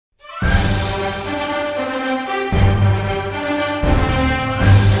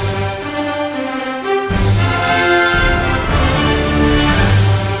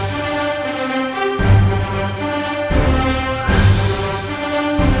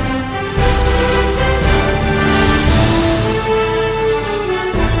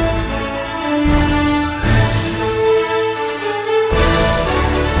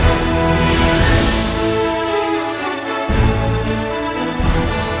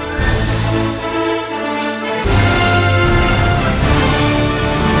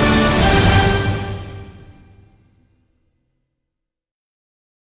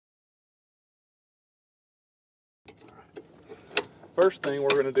first thing we're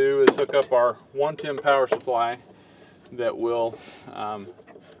going to do is hook up our 110 power supply that will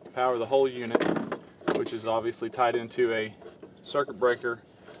power the whole unit, which is obviously tied into a circuit breaker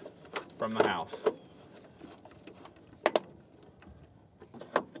from the house.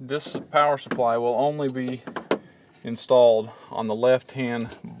 This power supply will only be installed on the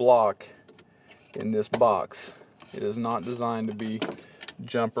left-hand block in this box. It is not designed to be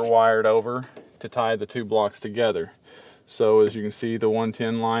jumper wired over to tie the two blocks together. So as you can see, the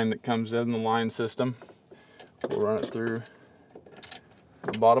 110 line that comes in the line system, we'll run it through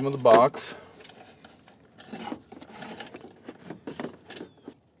the bottom of the box.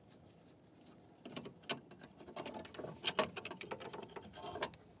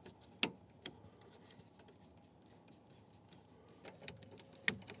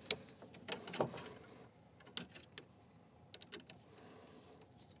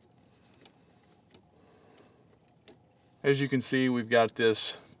 As you can see, we've got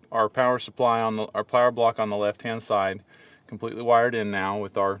our power supply on our power block on the left hand side completely wired in now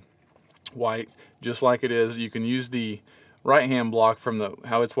with our white, just like it is. You can use the right hand block from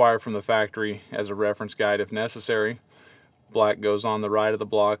how it's wired from the factory as a reference guide if necessary. Black goes on the right of the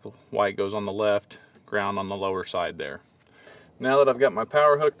block, white goes on the left, ground on the lower side there. Now that I've got my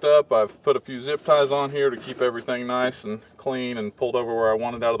power hooked up, I've put a few zip ties on here to keep everything nice and clean and pulled over where I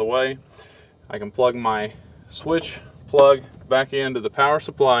want it out of the way. I can plug my switch plug back into the power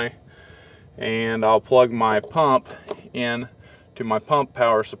supply, and I'll plug my pump in to my pump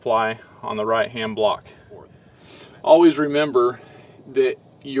power supply on the right hand block. Always remember that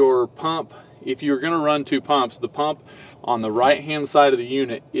your pump, if you're going to run two pumps, the pump on the right hand side of the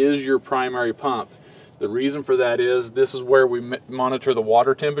unit is your primary pump. The reason for that is this is where we monitor the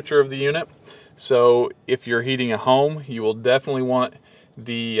water temperature of the unit. So if you're heating a home, you will definitely want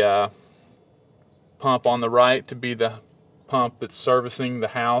the pump on the right to be the pump that's servicing the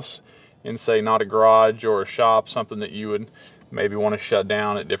house in, say, not a garage or a shop, something that you would maybe want to shut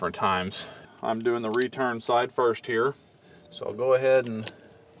down at different times. I'm doing the return side first here, so I'll go ahead and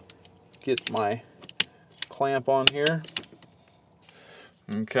get my clamp on here.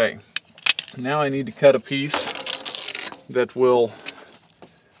 Okay, now I need to cut a piece that will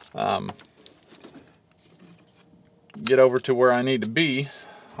get over to where I need to be.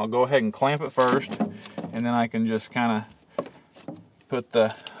 I'll go ahead and clamp it first, and then I can just kind of put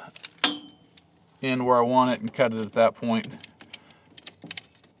the end where I want it and cut it at that point.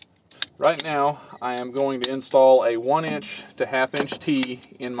 Right now I am going to install a 1-inch to 1/2 inch T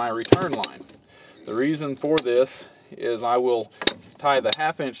in my return line. The reason for this is I will tie the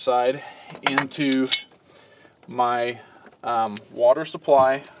 1/2 inch side into my water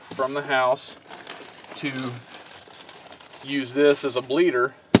supply from the house to use this as a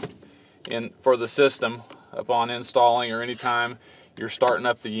bleeder for the system upon installing, or anytime you're starting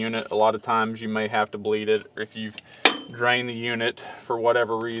up the unit. A lot of times you may have to bleed it, or if you've drained the unit for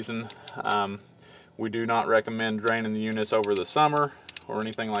whatever reason. We do not recommend draining the units over the summer or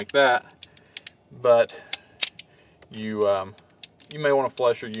anything like that, but you may want to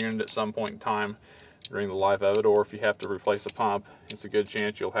flush your unit at some point in time during the life of it, or if you have to replace a pump, it's a good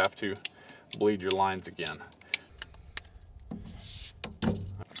chance you'll have to bleed your lines again.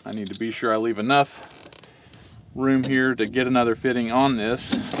 I need to be sure I leave enough room here to get another fitting on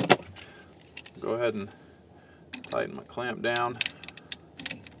this. Go ahead and tighten my clamp down.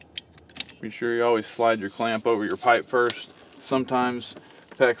 Be sure you always slide your clamp over your pipe first. Sometimes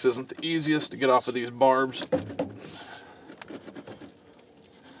PEX isn't the easiest to get off of these barbs,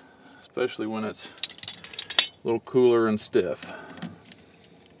 especially when it's a little cooler and stiff.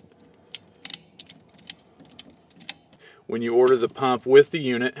 When you order the pump with the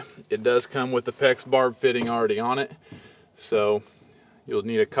unit, it does come with the PEX barb fitting already on it, so you'll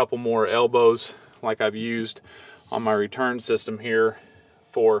need a couple more elbows like I've used on my return system here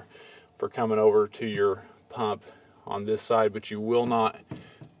for coming over to your pump on this side, but you will not,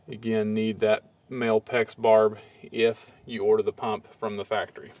 again, need that male PEX barb if you order the pump from the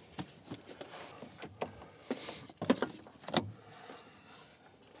factory.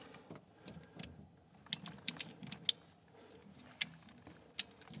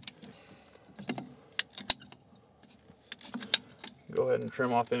 Go ahead and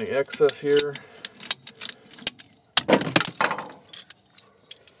trim off any excess here.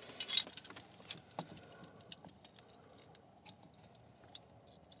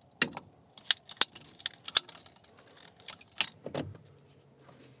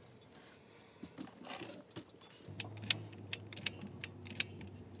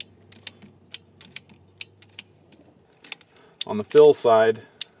 On the fill side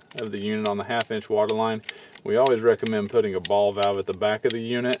of the unit, on the 1/2 inch water line, We always recommend putting a ball valve at the back of the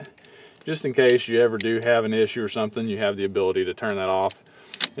unit, just in case you ever do have an issue or something. You have the ability to turn that off,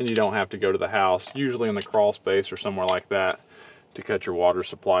 and you don't have to go to the house, usually in the crawl space or somewhere like that, to cut your water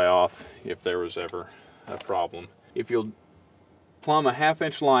supply off if there was ever a problem. If you'll plumb a 1/2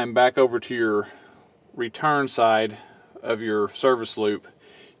 inch line back over to your return side of your service loop,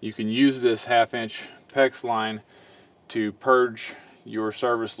 you can use this 1/2 inch PEX line to purge your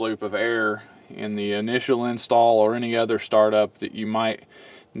service loop of air in the initial install or any other startup that you might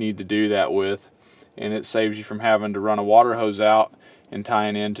need to do that with, and it saves you from having to run a water hose out and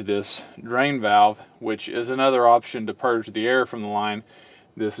tying into this drain valve, which is another option to purge the air from the line.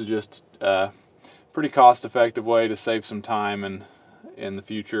 This is just a pretty cost-effective way to save some time and in the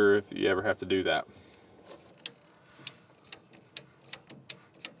future if you ever have to do that.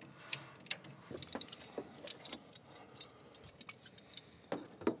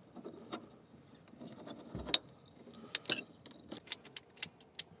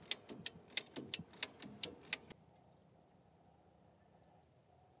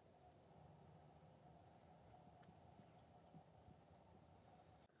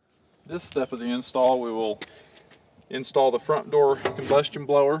 This step of the install, we will install the front door combustion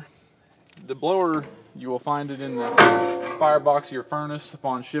blower. The blower, you will find it in the firebox of your furnace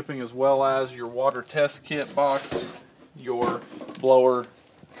upon shipping, as well as your water test kit box, your blower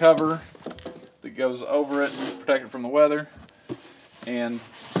cover that goes over it, protected from the weather. And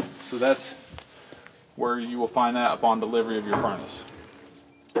so that's where you will find that upon delivery of your furnace.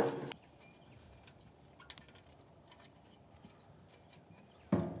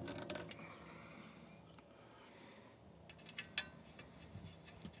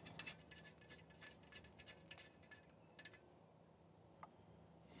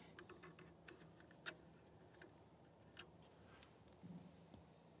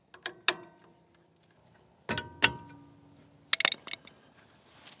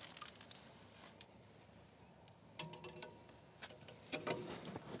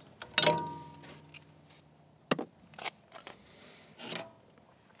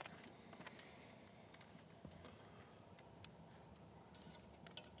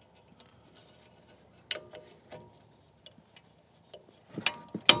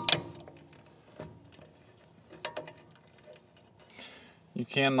 You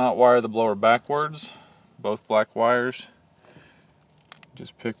cannot wire the blower backwards, both black wires.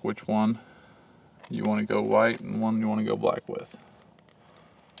 Just pick which one you want to go white and one you want to go black with.